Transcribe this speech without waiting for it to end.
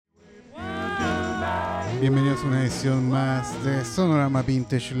Bienvenidos a una edición más de Sonorama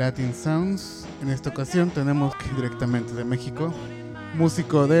Vintage Latin Sounds. En esta ocasión tenemos directamente de México,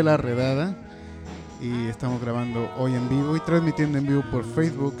 músico de La Redada, y estamos grabando hoy en vivo y transmitiendo en vivo por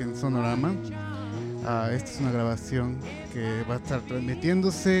Facebook en Sonorama. Esta es una grabación que va a estar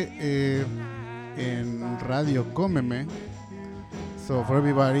transmitiéndose en Radio Cómeme. So for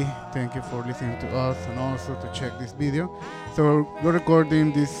everybody, thank you for listening to us and also to check this video. So we're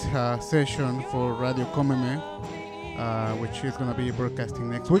recording this session for Radio Cómeme, which is going to be broadcasting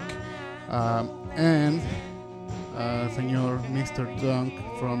next week. And Señor Mr. Dunk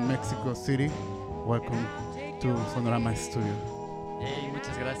from Mexico City, welcome to Sonorama Studio. Hey,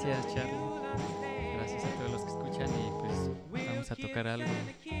 muchas gracias, Charlie. Gracias a todos los que escuchan y pues vamos a tocar algo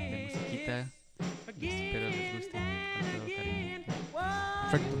de musiquita y espero les guste con todo cariño.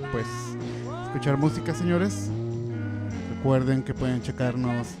 Perfecto, pues escuchar música, señores. Recuerden que pueden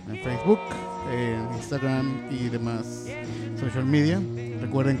checarnos en Facebook, en Instagram y demás social media.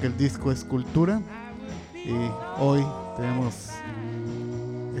 Recuerden que el disco es cultura y hoy tenemos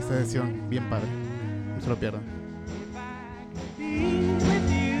esta edición bien padre. No se lo pierdan.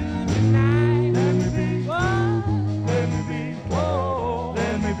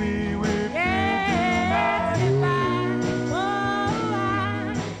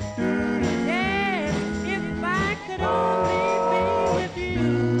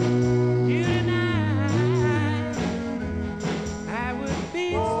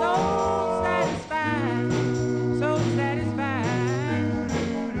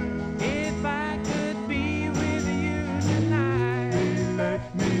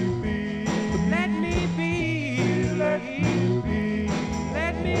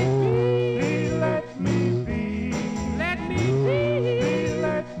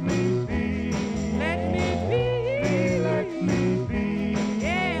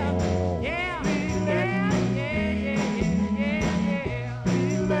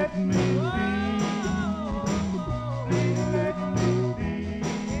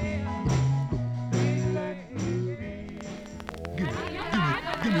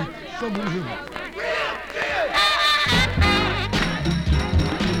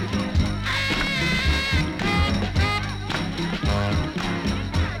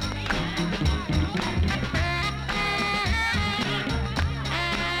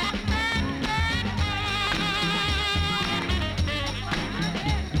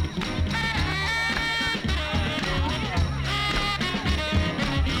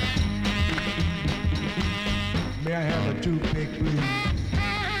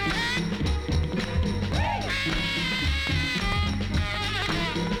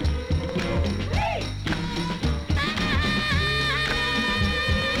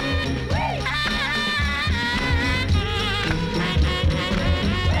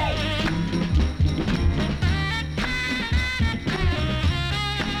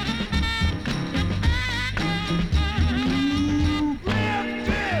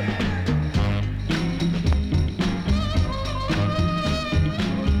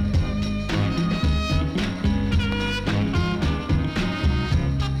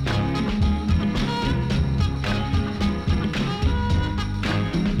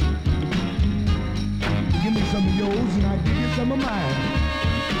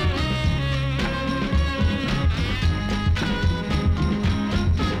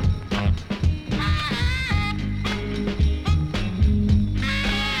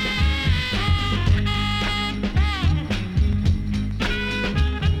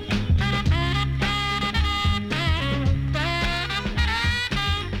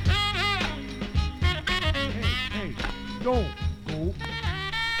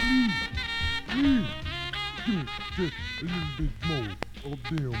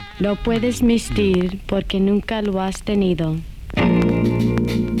 Lo puedes mistir porque nunca lo has tenido.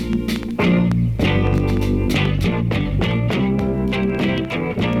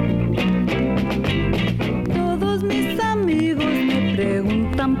 Todos mis amigos me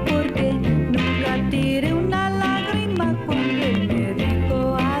preguntan por qué nunca tiré una lágrima cuando él me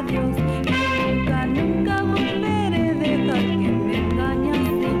dijo adiós. Nunca, nunca volveré a dejar que me engañe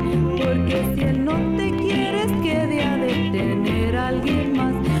así, porque si él no te quiere es que ha de tener a alguien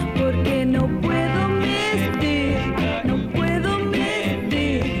más. Porque no puedo mistir, no puedo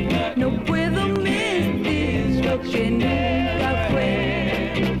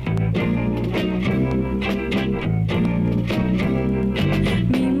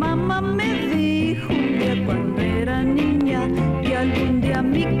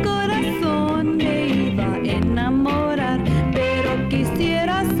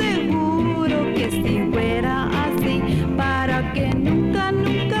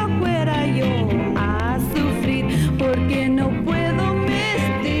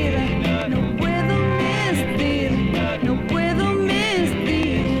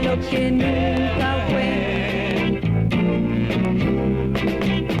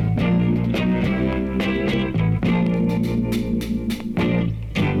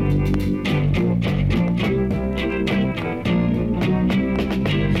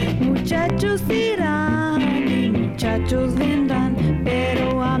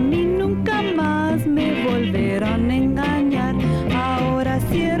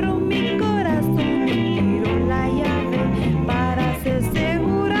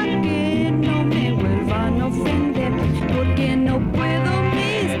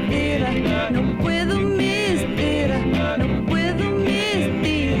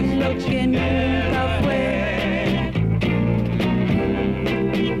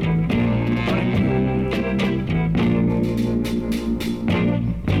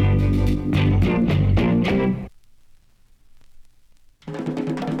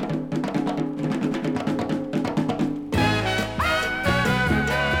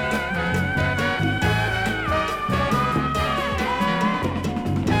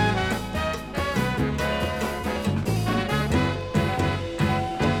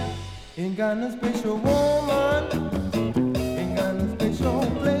got no special woman, ain't got no special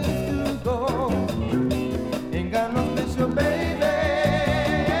place to go, ain't got no special baby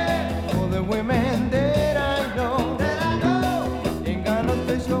for the women that I know, ain't got no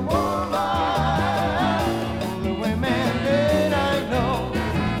special woman for the women that I know.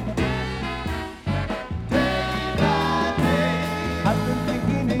 Day by day, I've been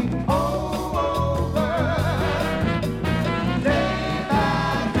thinking it over. Day by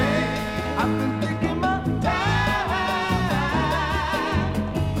day, I've been taking my time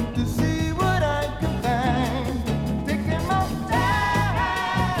to see what I can find. Taking my time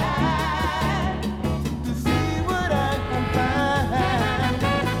to see what I can find.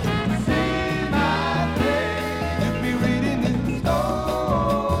 See my day, you'll be reading this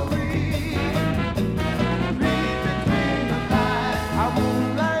story. Read between the lines, I won't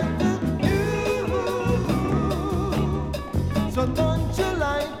lie to you. So don't you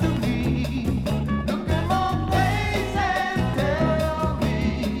lie to me. Look in my face and tell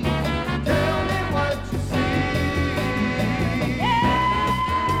me what you see.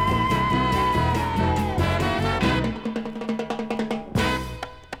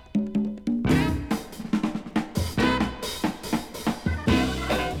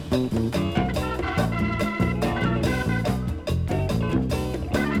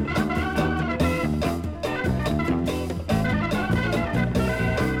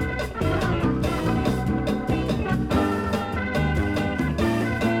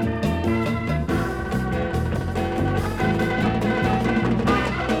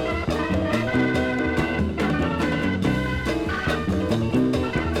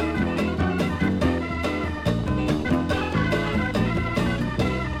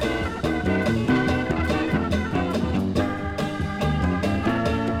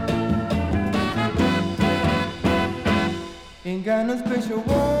 Ain't got no special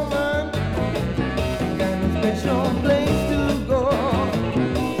woman, ain't got no special place to go,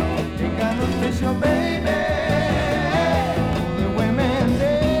 ain't got no special baby for the women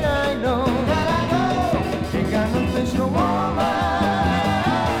that I know, ain't got no special woman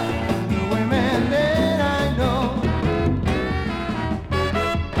for the women that I know.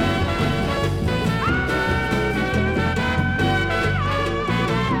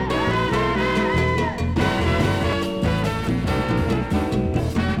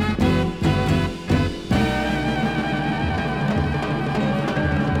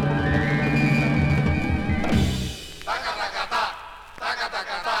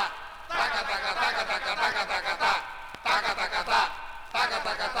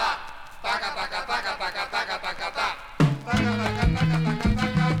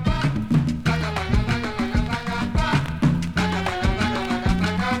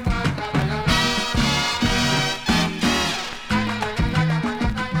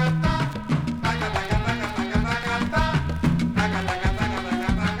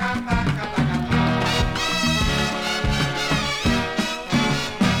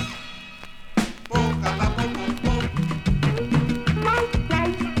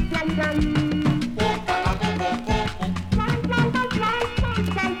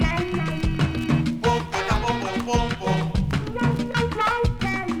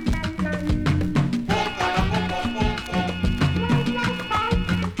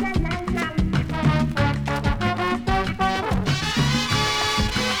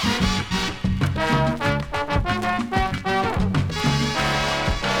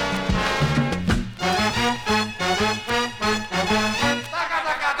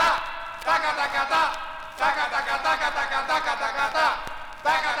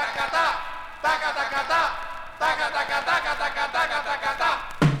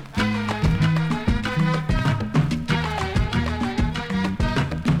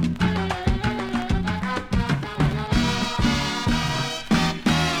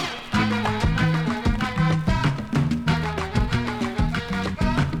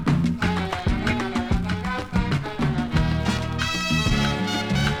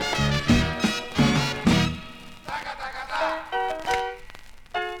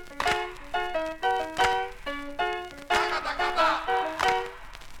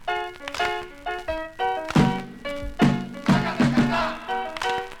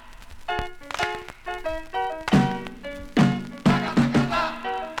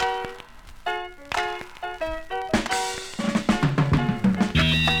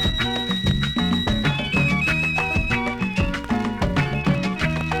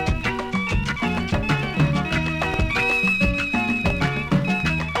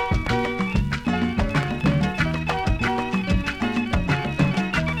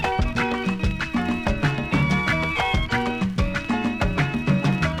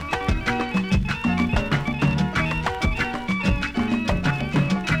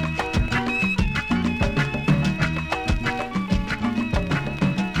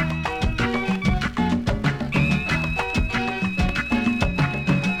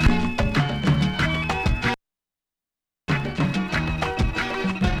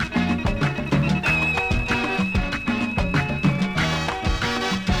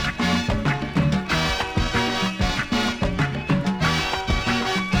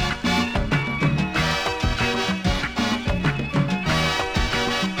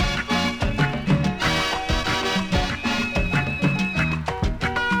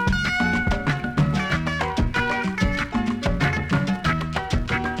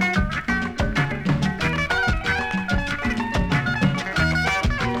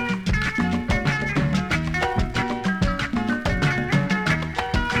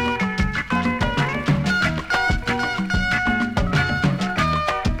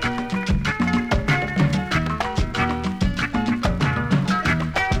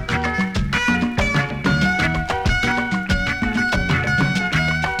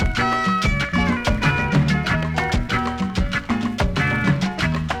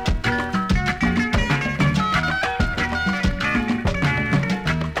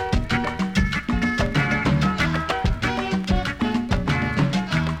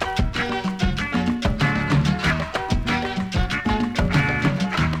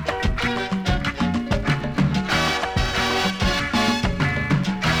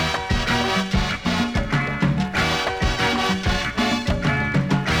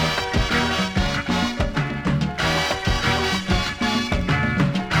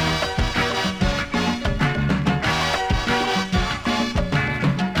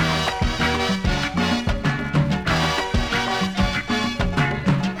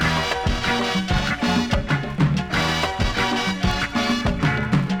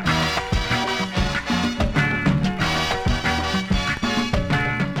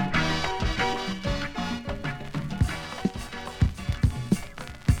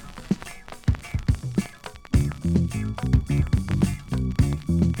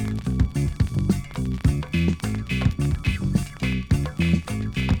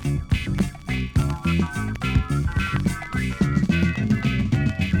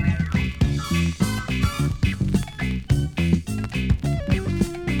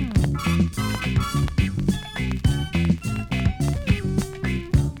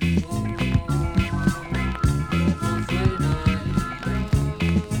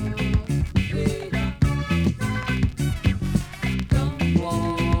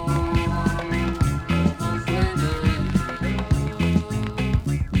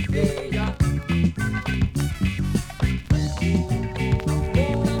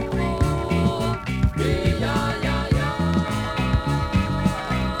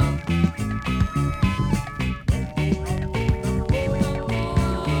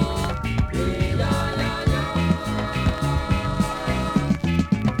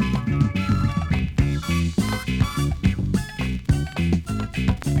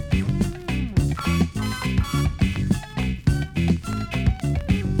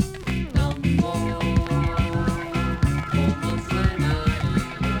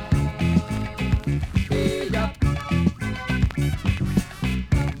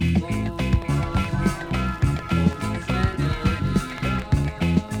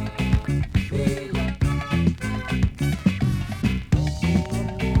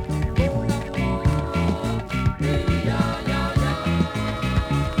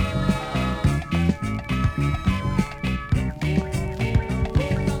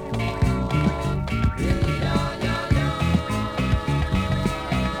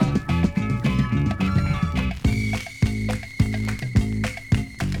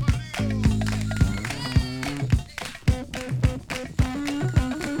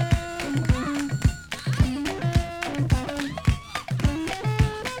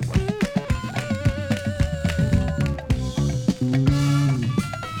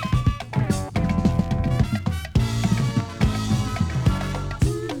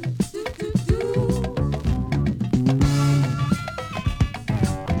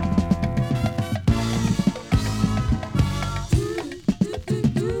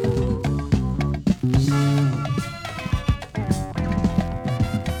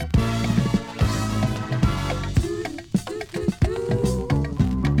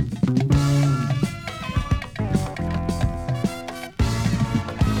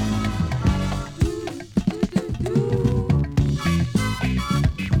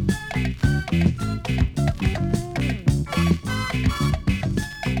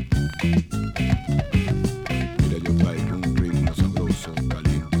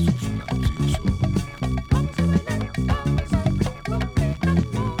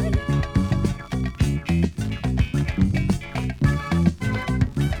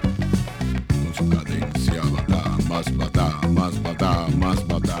 más bata, más bata, más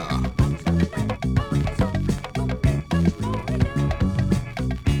bata.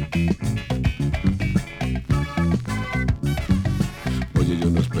 Oye, yo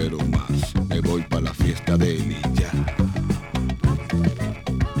no espero más, me voy pa' la fiesta de Eddy ya.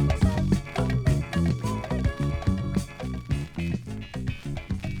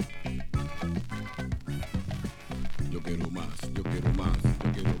 Yo quiero más, yo quiero más,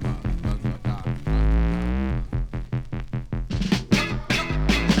 yo quiero más, más bata, más bata.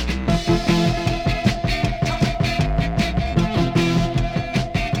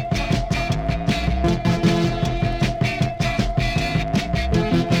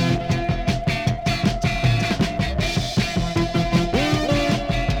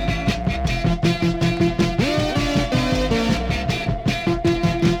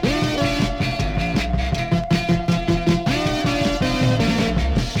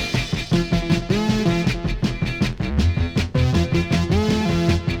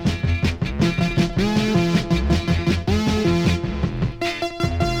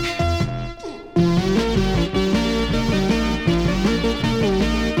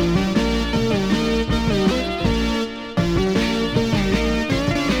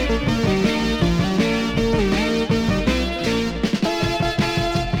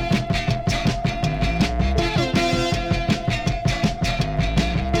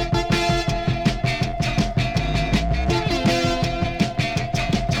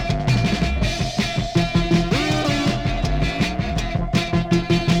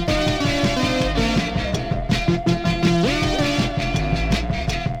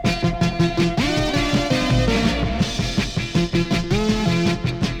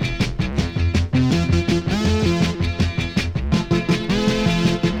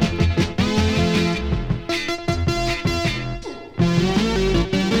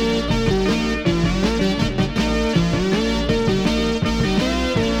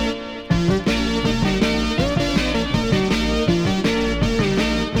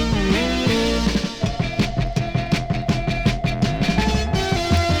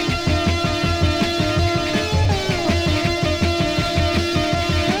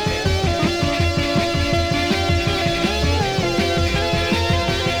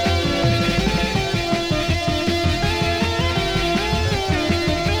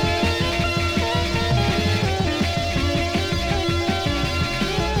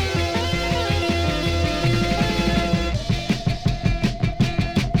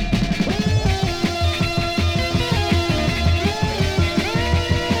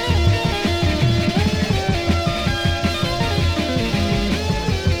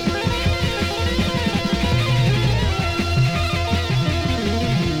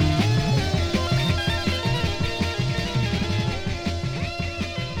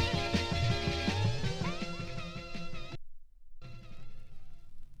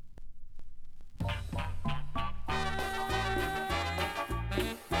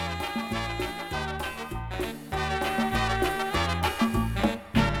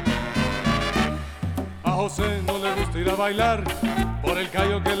 José no le gusta ir a bailar por el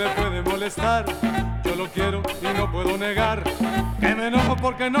cayo que le puede molestar. Yo lo quiero y no puedo negar que me enojo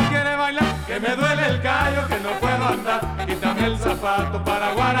porque no quiere bailar, que me duele el callo, que no puedo andar. Quítame el zapato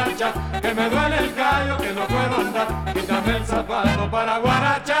para guarachar, que me duele el callo, que no puedo andar. Quítame el zapato para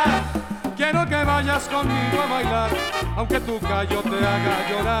guarachar. Quiero que vayas conmigo a bailar, aunque tu callo te haga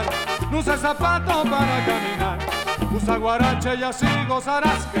llorar. No uses zapato para caminar, usa guarache y así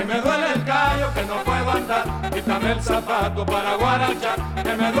gozarás. Que me duele el callo, que no puedo andar. Quítame el zapato para guarachar.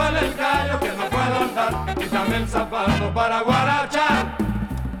 Que me duele el callo, que no puedo andar. Quítame el zapato para guarachar.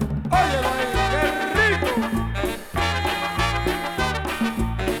 Óyelo ahí, qué rico.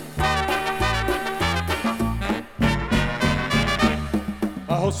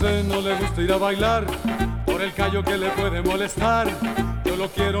 A José no le gusta ir a bailar por el callo que le puede molestar. Yo lo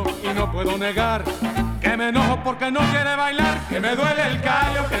quiero y no puedo negar que me enojo porque no quiere bailar. Que me duele el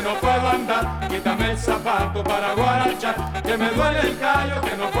callo, que no puedo andar. Quítame el zapato para guarachar. Que me duele el callo,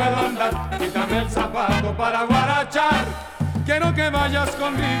 que no puedo andar. Quítame el zapato para guarachar. Quiero que vayas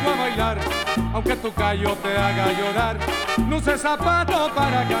conmigo a bailar, aunque tu callo te haga llorar. No uses zapato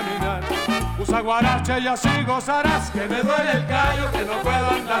para caminar, usa guarache y así gozarás. Que me duele el callo, que no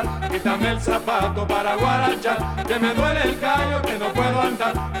puedo andar. Quítame el zapato para guarachar. Que me duele el callo, que no puedo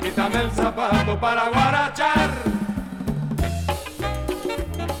andar. Quítame el zapato para guarachar.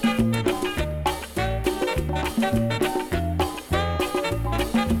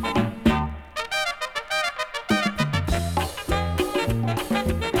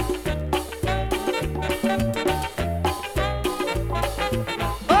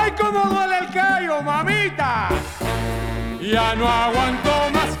 ¡Ay, cómo duele el callo, mamita! Ya no aguanto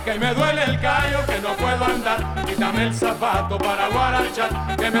más, que me duele el callo, que no puedo andar. Quítame el zapato para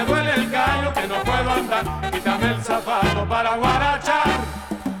guarachar. Que me duele el callo, que no puedo andar. Quítame el zapato para guarachar.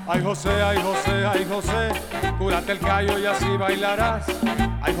 Ay José, ay José, ay José, cúrate el callo y así bailarás.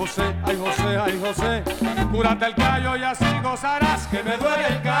 Ay José, ay José, ay José, cúrate el callo y así gozarás. Que me duele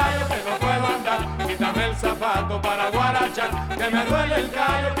el callo, que no puedo andar. Quítame el zapato para guarachar. Que me duele el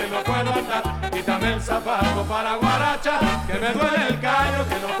callo, que no puedo andar. Quítame el zapato para guarachar. Que me duele el callo,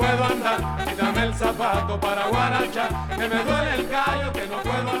 que no puedo andar. Quítame el zapato para guarachar. Que me duele el callo, que no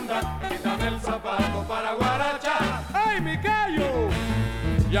puedo andar. Quítame el zapato para guarachar. ¡Ay, mi callo!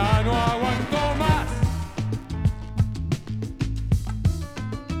 Ya no aguanto más.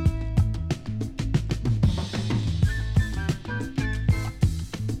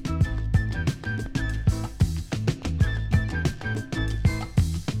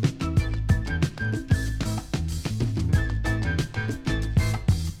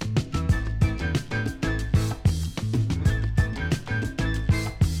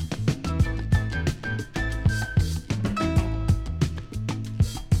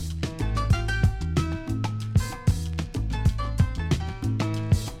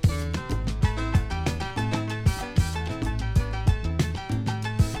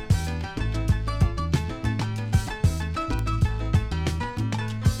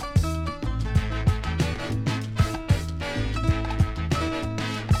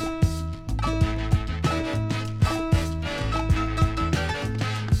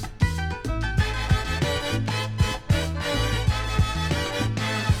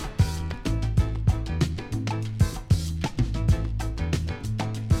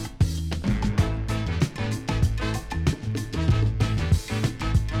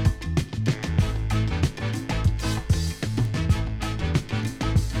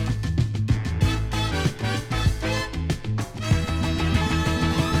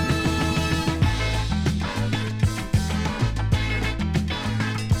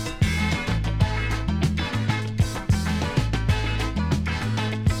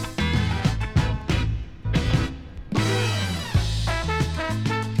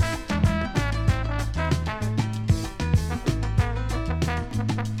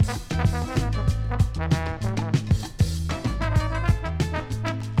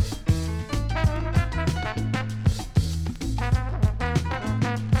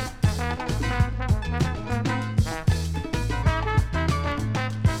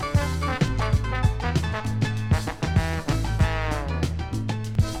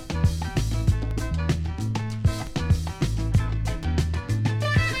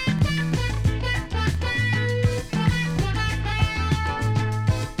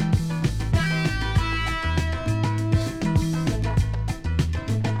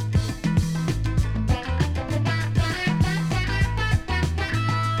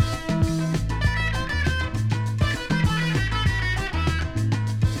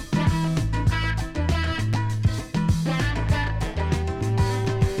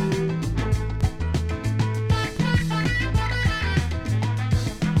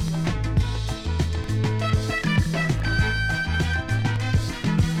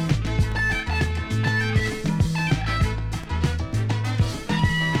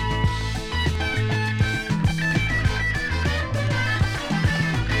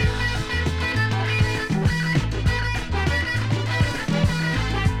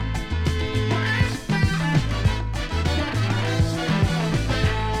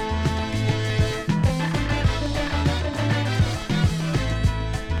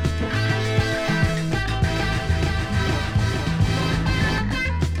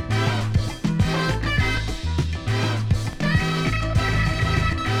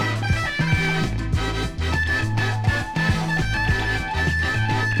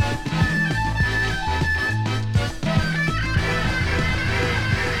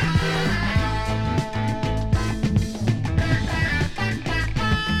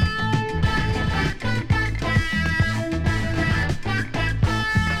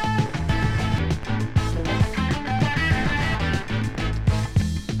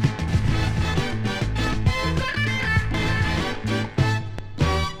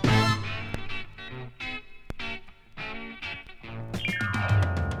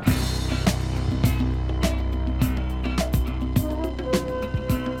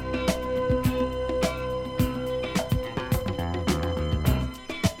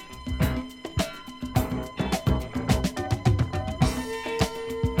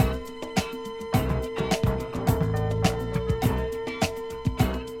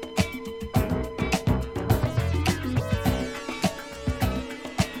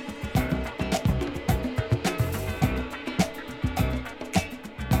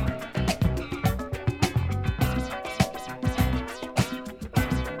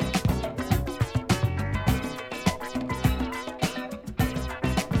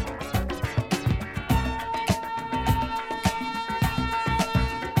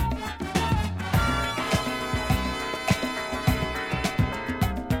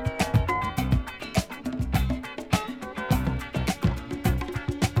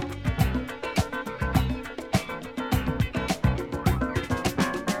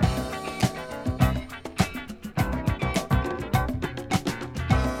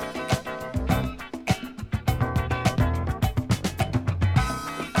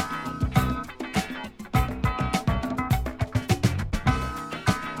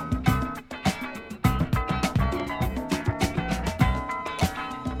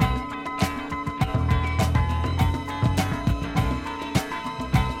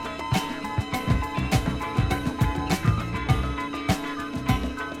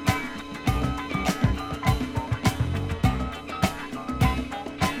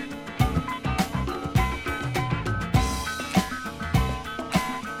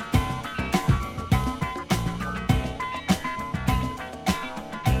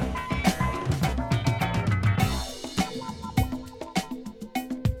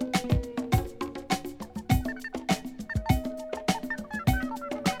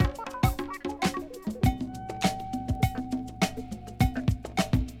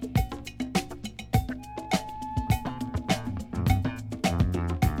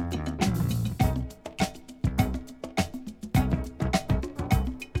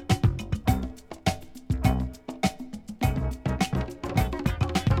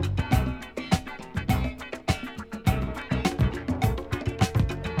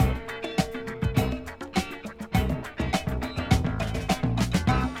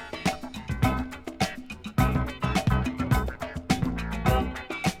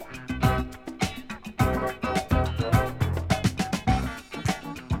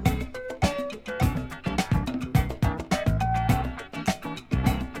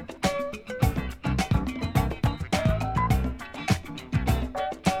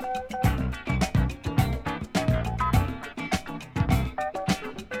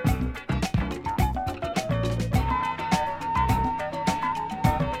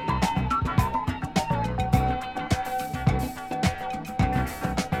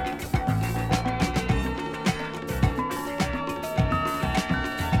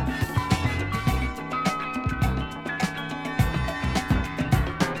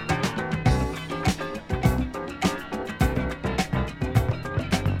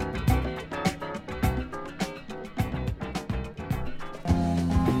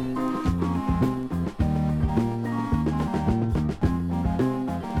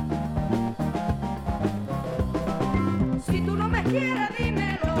 quieres,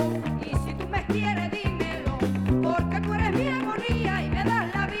 dímelo. Y si tú me quieres, dímelo. Porque tú eres mi agonía y me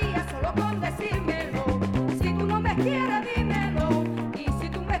das la vía solo con decírmelo. Si tú no me quieres, dímelo. Y si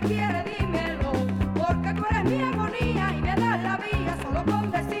tú me quieres, dímelo. Porque tú eres mi agonía y me das la vía solo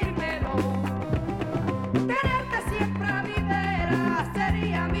con decírmelo. Tenerte siempre a mi vera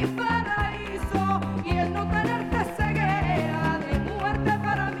sería mi paraíso. Y el no tenerte ceguera de muerte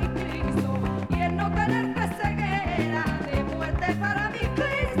para mi Cristo. Y el no tenerte ceguera de muerte para mi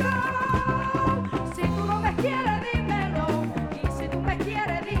Cristo. Si tú no me quieres, dímelo. Y si tú me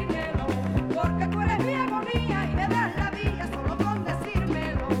quieres, dímelo. Porque tú eres mi agonía y me das la vía solo con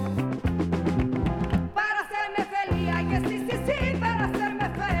decírmelo. Para hacerme feliz, ay que sí, sí, sí, para hacerme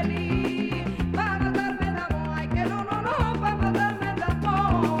feliz. Para matarme de amor, ay que no, no, no, para matarme de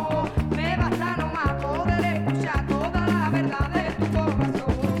amor. Me basta nomás poder escuchar toda la verdad de tu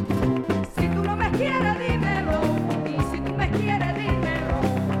corazón. Si tú no me quieres, dímelo. Y si tú me quieres, dímelo.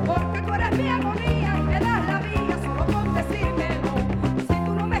 Porque tú eres mi agonía y me das la vía solo con decírmelo. Si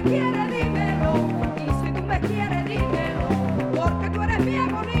tú no me quieres, dímelo. Y si tú me quieres, dímelo. Porque tú eres mi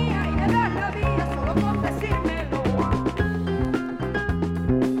agonía y me das la vía solo con decírmelo.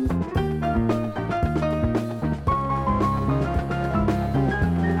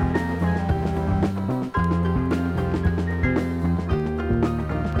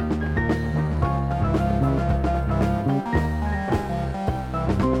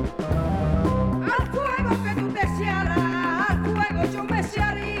 Al fuego que tú te echaras, al fuego yo me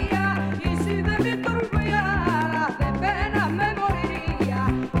echaría. Y si de mí turbiaras, de pena me moriría.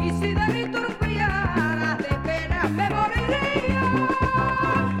 Y si de mí turbiaras, de pena me moriría.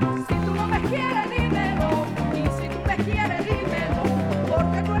 Si tú no me quieres, dímelo. Y si tú me quieres, dímelo.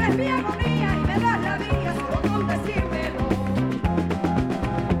 Porque tú eres mi agonía y me das la vía solo con decírmelo.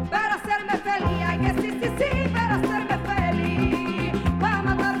 Para hacerme feliz, ay que sí, sí, sí, para hacerme feliz. Para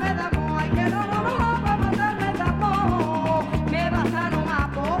matarme de amor, ay que no, no, no, para matarme de amor. Me basta nomás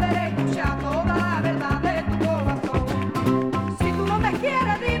poder escuchar toda la verdad de tu corazón. Si tú no me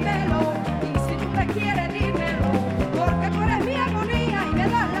quieres, dímelo. Y si tú me quieres, dímelo. Porque tú eres mi agonía y me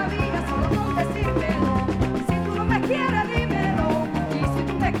das la vida solo con decírmelo. Si tú no me quieres, dímelo. Y si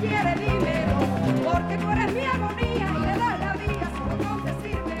tú me quieres, dímelo. Porque tú eres mi agonía y me das la vida solo con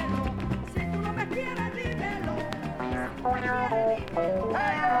decírmelo. Si tú no me quieres, dímelo. Y si tú me quieres, dímelo.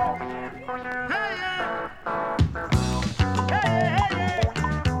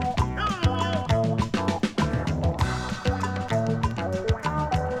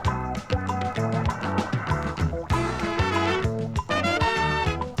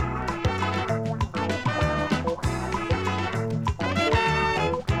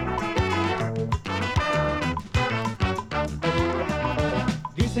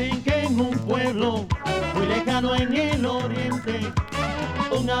 Dicen que en un pueblo muy lejano en el oriente,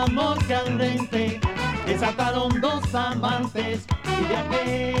 un amor candente desataron dos amantes y de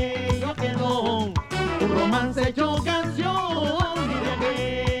aquello quedó un romance hecho canción. Y de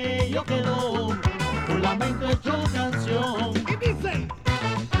aquello quedó un lamento hecho canción. Y dice: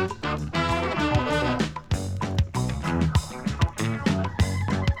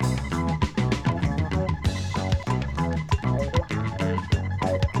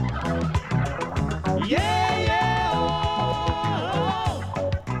 yeah, yeah, oh,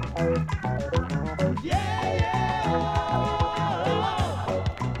 yeah, yeah, oh,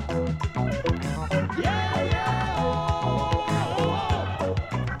 yeah, yeah, oh,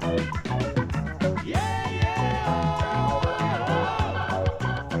 yeah, yeah, oh.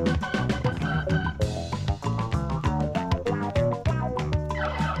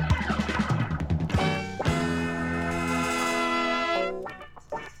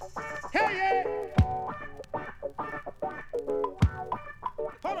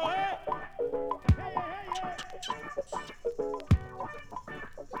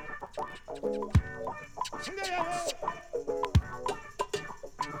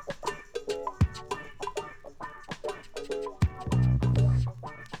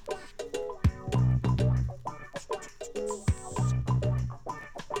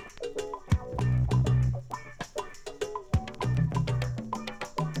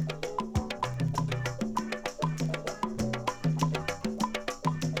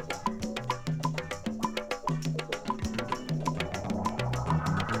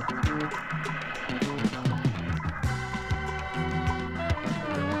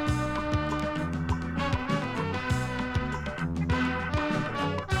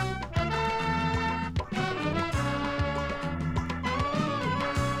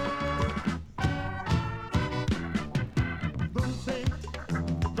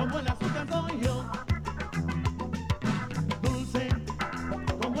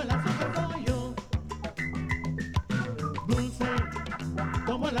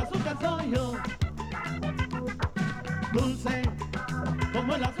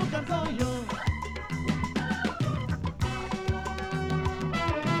 el azúcar soy yo.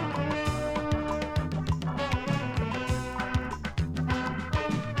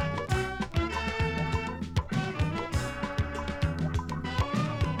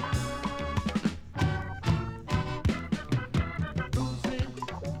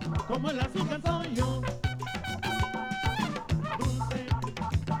 Como el azúcar soy yo. Dulce,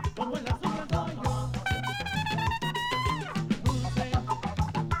 como el azúcar soy yo. Dulce,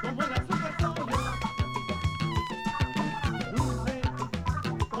 como el azúcar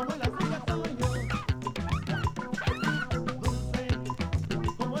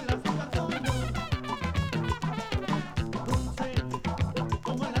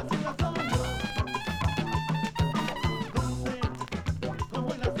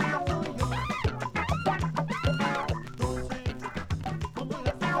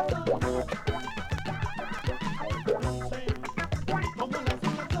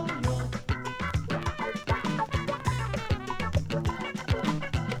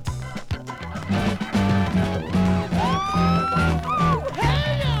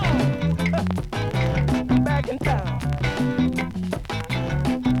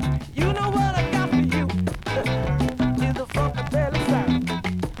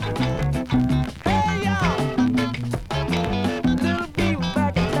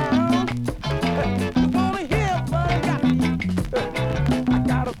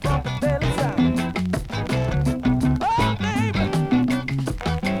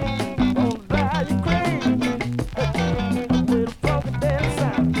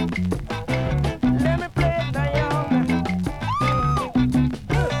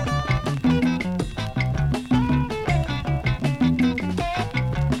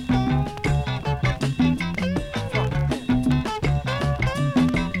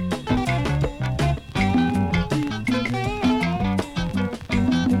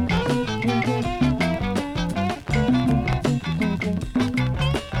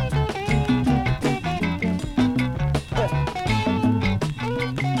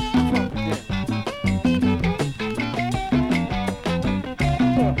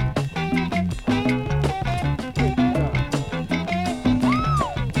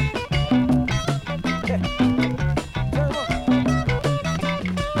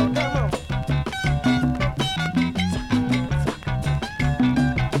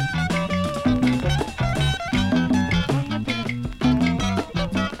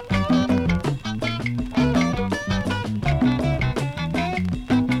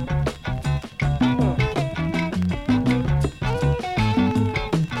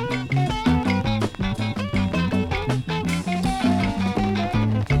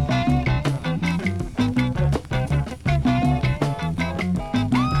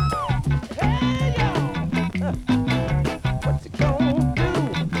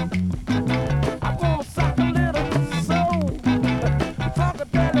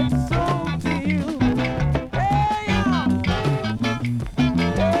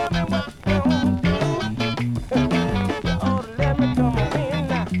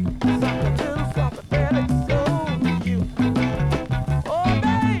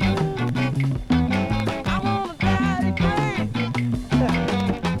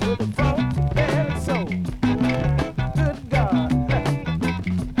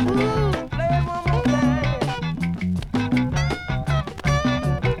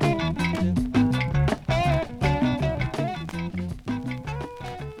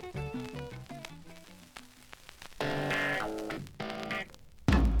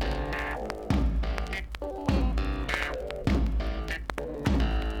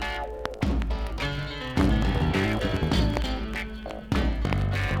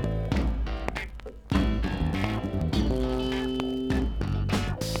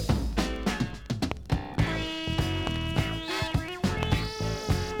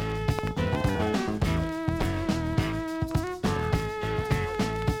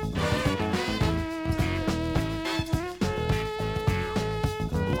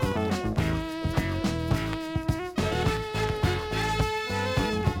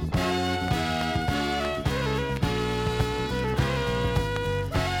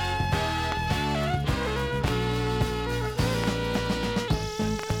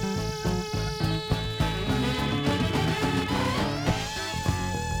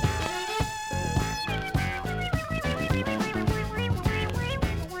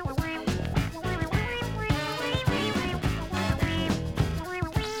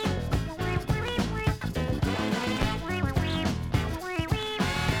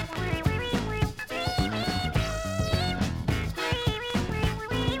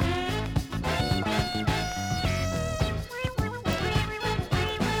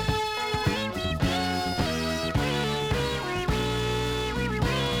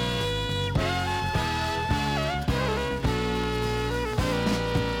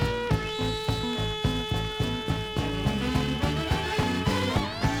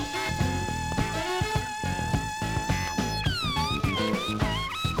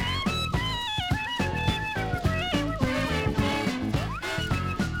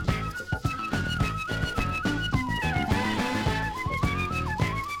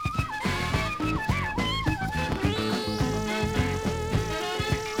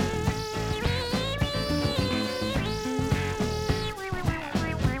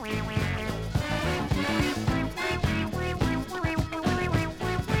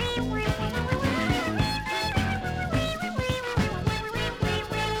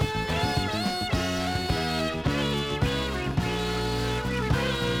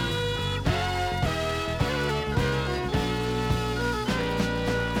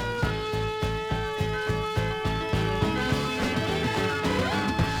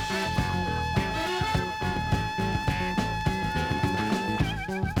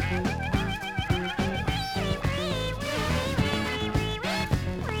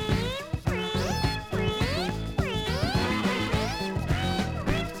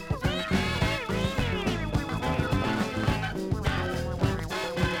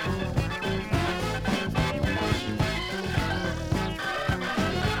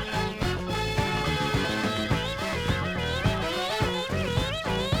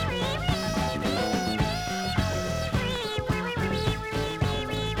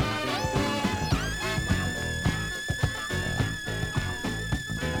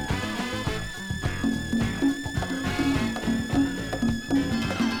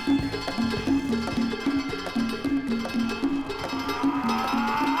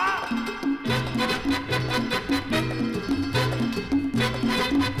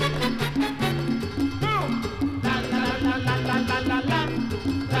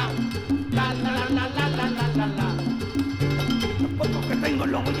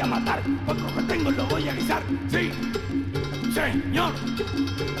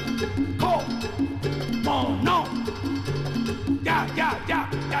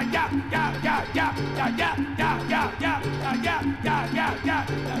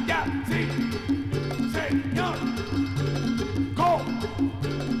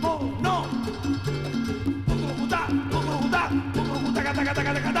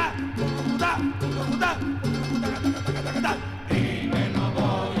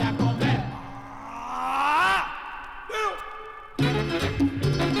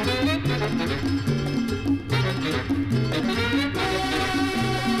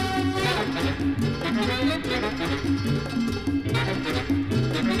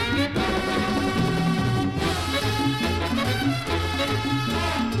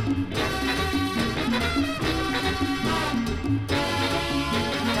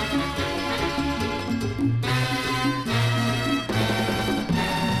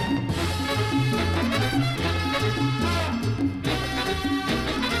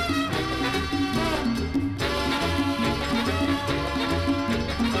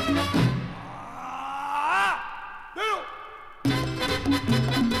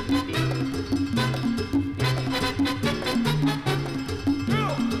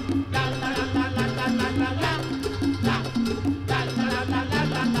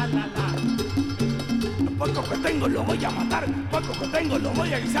Poco que tengo lo voy a matar, poco que tengo lo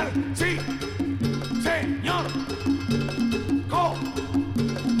voy a guisar. Sí, señor.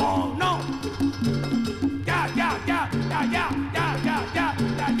 ¿Cómo no? Ya, ya, ya, ya, ya, ya, ya, ya,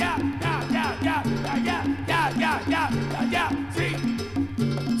 ya, ya, ya, ya, ya, ya, ya, ya, ya, ya, ya, sí,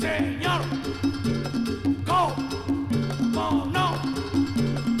 señor. ¿Cómo no?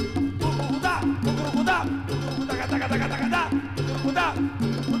 Cucucutá, cucucutá, cucucutá, cata, cata, cata, cata, cucucutá,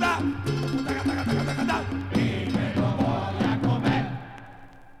 cucucutá, cucucutá, cata, cata, cata, cata. Y me lo voy a comer.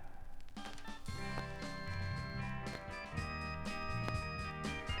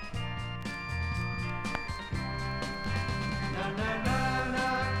 Na na na na,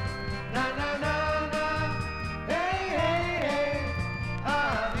 na na na na, hey hey hey,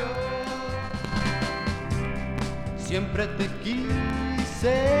 adiós. Siempre te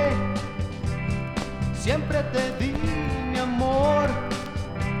quise, siempre te di mi amor.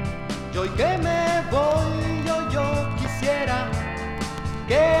 Y hoy que me voy, yo quisiera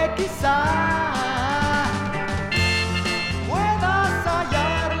que quizá puedas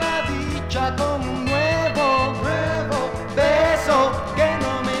hallar la dicha con un nuevo beso que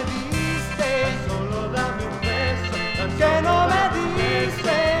no me diste. Solo dame un beso que no me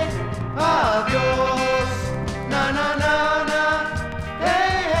diste. Adiós, na na na na,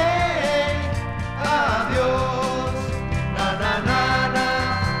 hey hey hey. Adiós, na na na na,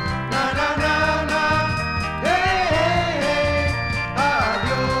 na na na na, hey hey hey.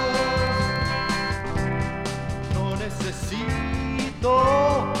 Adiós. No necesito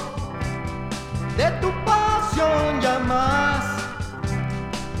de tu pasión ya más.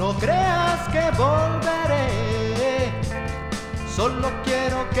 No creas que volveré. Solo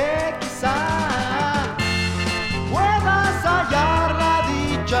quiero que quizá puedas hallar la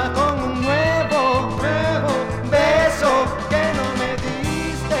dicha con un nuevo beso que no me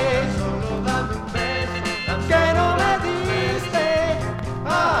diste. Solo dame un beso que no me diste.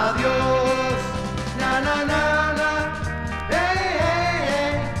 Adiós, na na na na, hey hey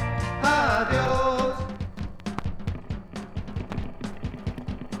hey. Adiós.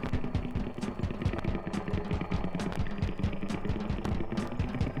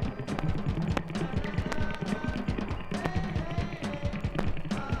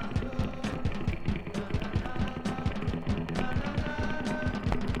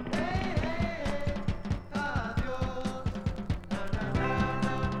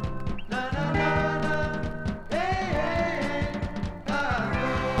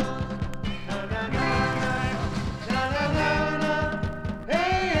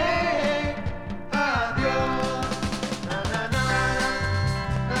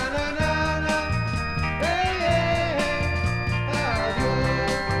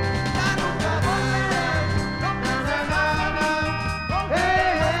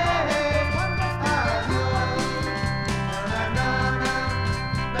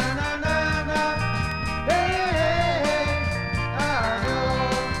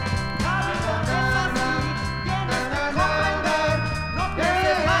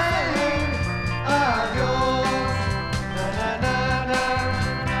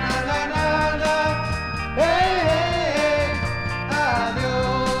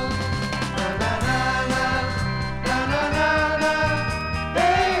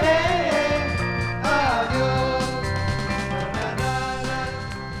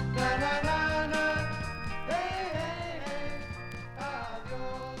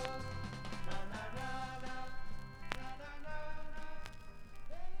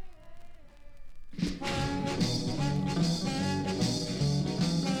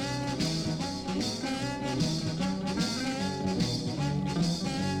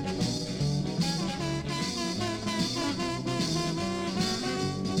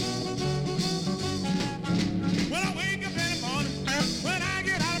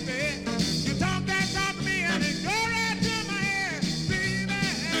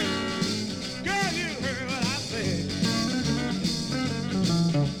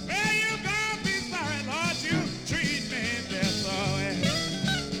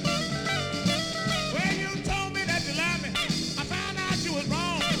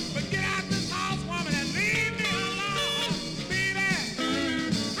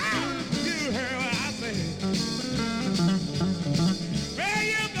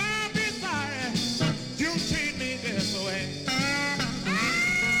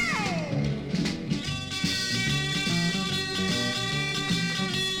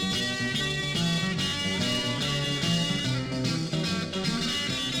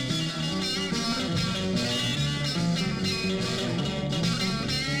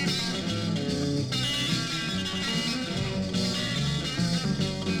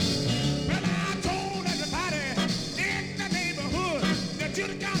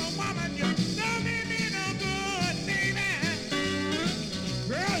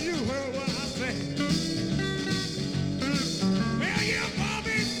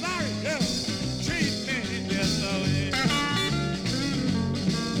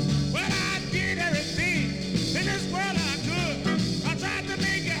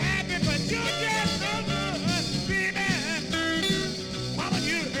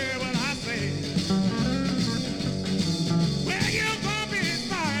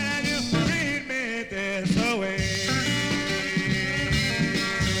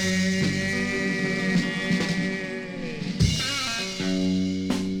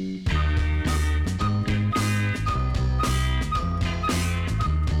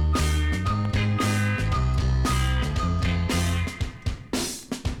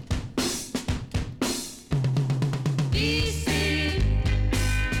 DC,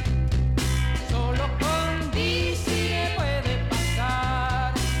 solo con DC me puede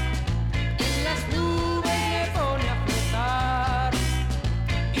pasar. En las nubes me pone a flotar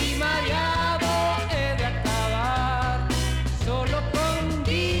y mareado he de acabar. Solo con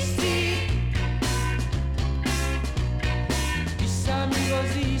DC. Mis amigos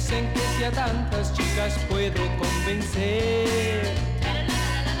dicen que si a tantas chicas puedo convencer,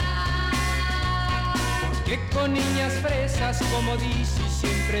 que con niñas fresas como dice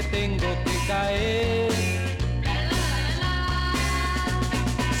siempre tengo que caer.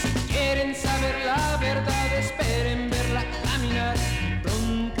 Si quieren saber la verdad, esperen verla caminar,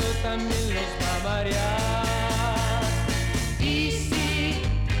 pronto también los va a marear. Y sí,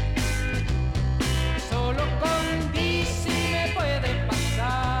 solo con DC me puede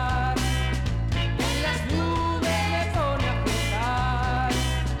pasar. En las nubes me pone a flotar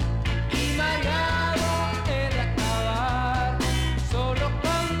y mareado he de acabar. Solo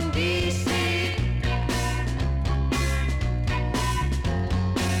con DC.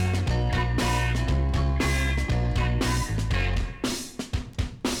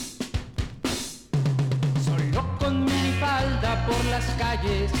 Solo con minifalda por las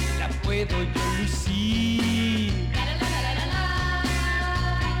calles la puedo yo lucir.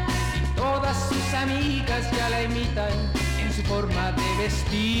 Y todas sus amigas ya la imitan en su forma de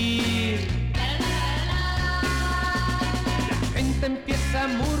vestir. La gente empieza a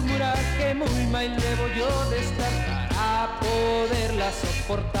murmurar que muy mal debo yo de estar para poderla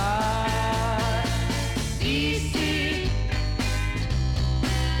soportar. Y sí,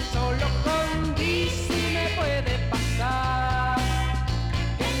 solo con DC me puede pasar.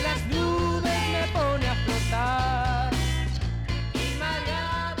 En las nubes me pone a flotar y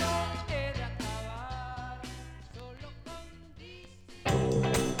mareado he de acabar. Solo con DC.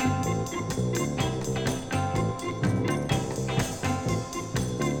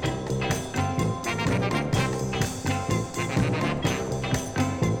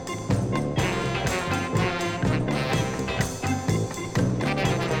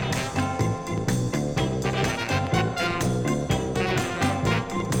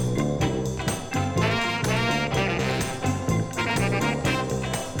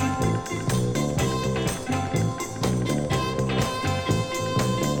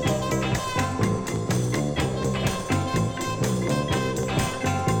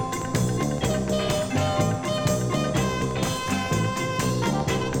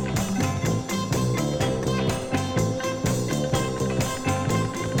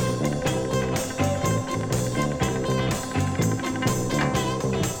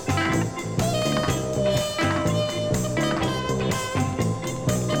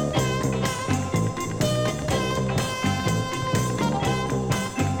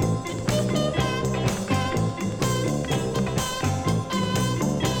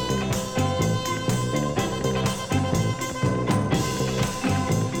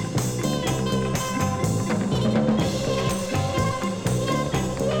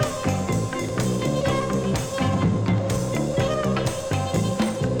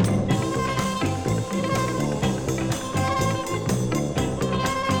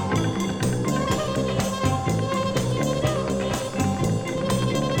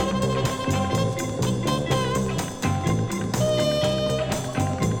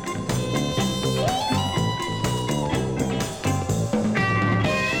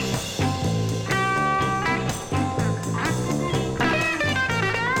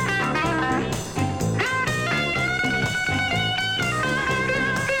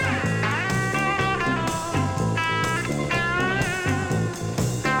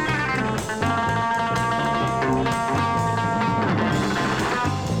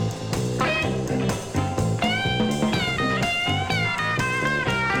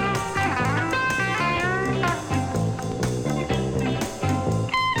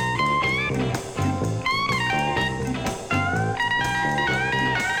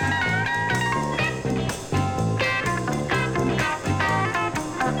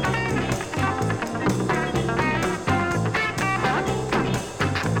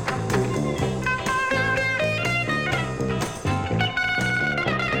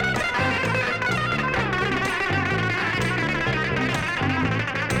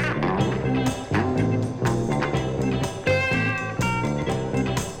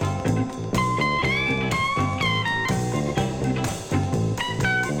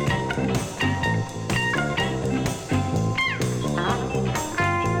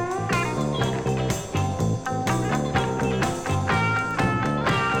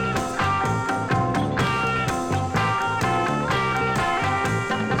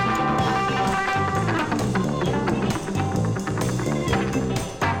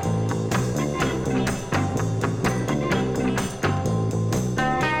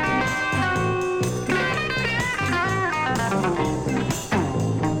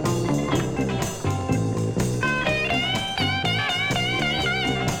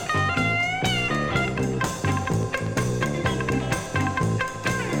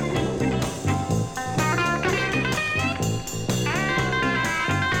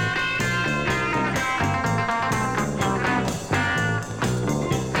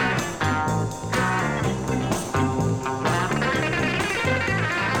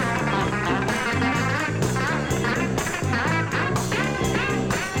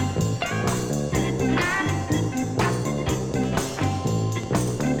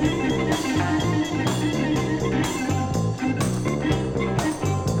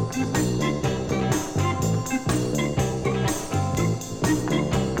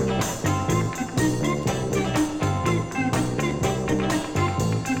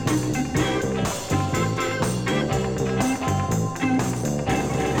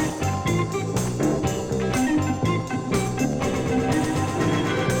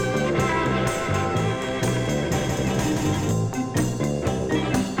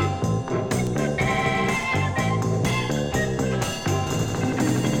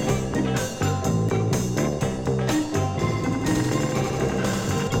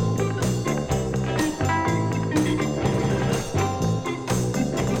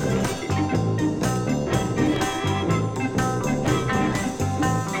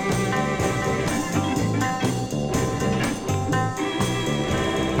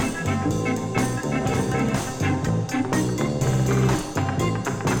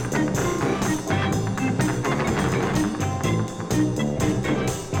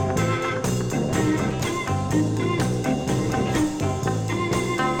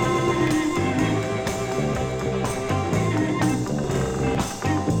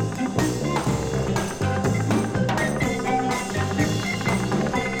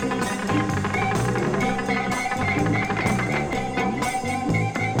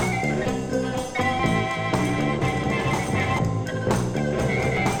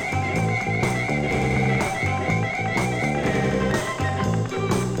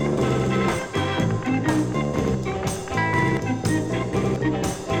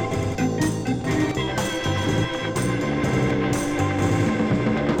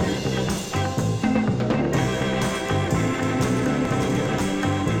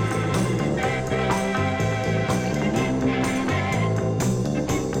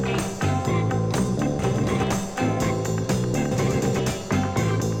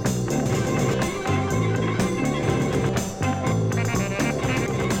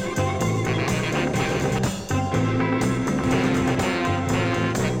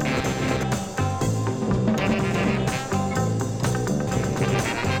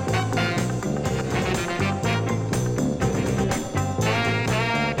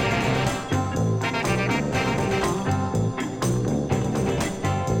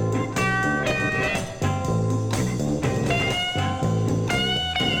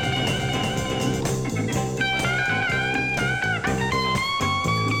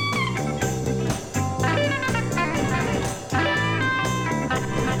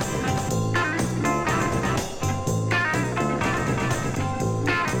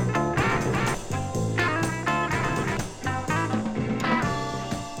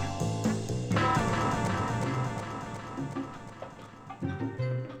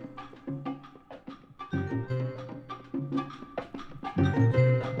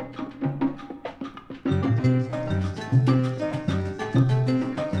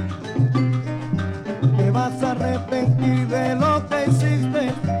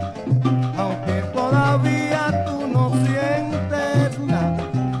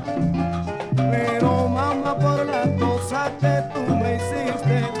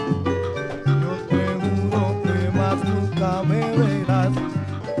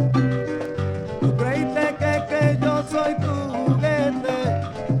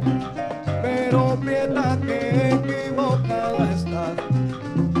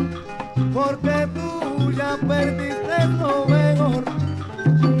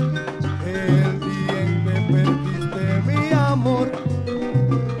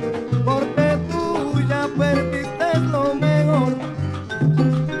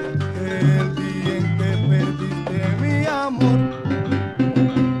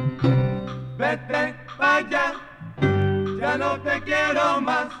 ya no te quiero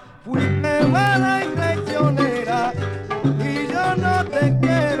más. Fuiste mala y traicionera y yo no te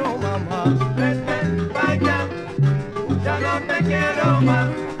quiero, mamá. Vete pa' allá, ya no te quiero más.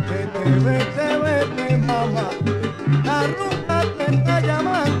 Vete, vete, mamá, la ruta te está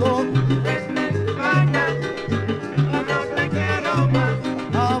llamando. Vete pa' allá, ya no te quiero más.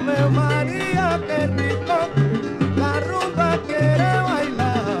 Ave María, qué rico, la rumba quiere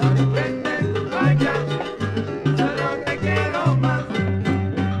bailar. Vete pa' allá, ya no te quiero más.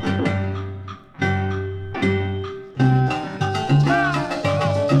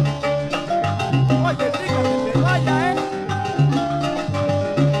 Oye, chico, que te vaya,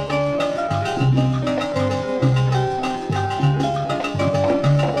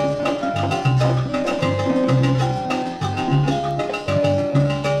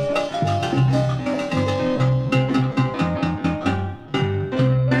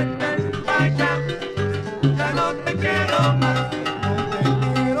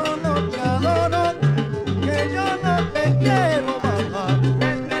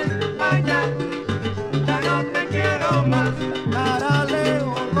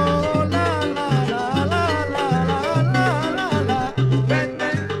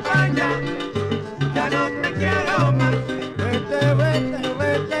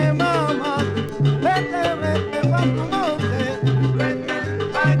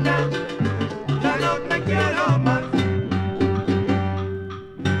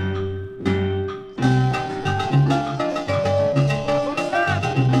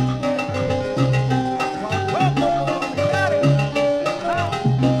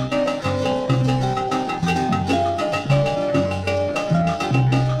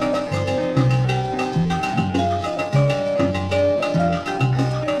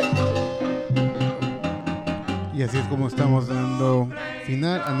 Y así es como estamos dando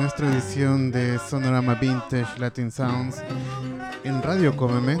final a nuestra edición de Sonorama Vintage Latin Sounds en Radio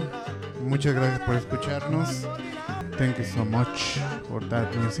Cómeme. Muchas gracias por escucharnos. Thank you so much for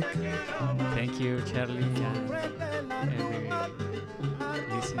that music. Thank you, Charlie, and every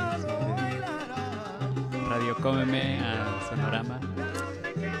listeners de Radio Cómeme a Sonorama.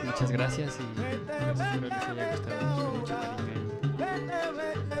 Muchas gracias y pues, espero les haya gustado con mucho cariño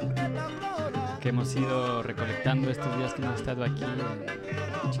que hemos ido recolectando estos días que hemos estado aquí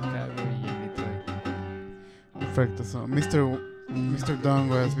en Chicago y en Detroit. Perfecto. So Mr. Don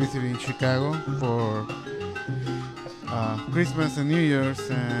was visiting Chicago for Christmas and New Year's,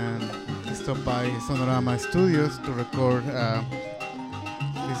 and he stopped by Sonorama Studios to record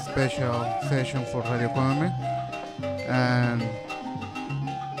this special session for Radio Cómeme, and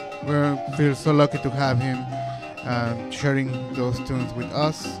we feel so lucky to have him sharing those tunes with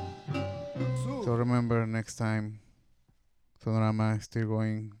us. So remember, next time Sonorama is still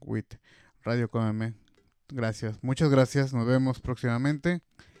going with Radio Cómeme. Gracias, muchas gracias, nos vemos próximamente.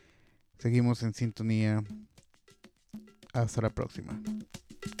 Seguimos en sintonía. Hasta la próxima.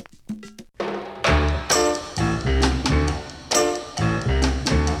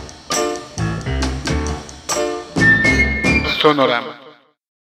 Sonorama.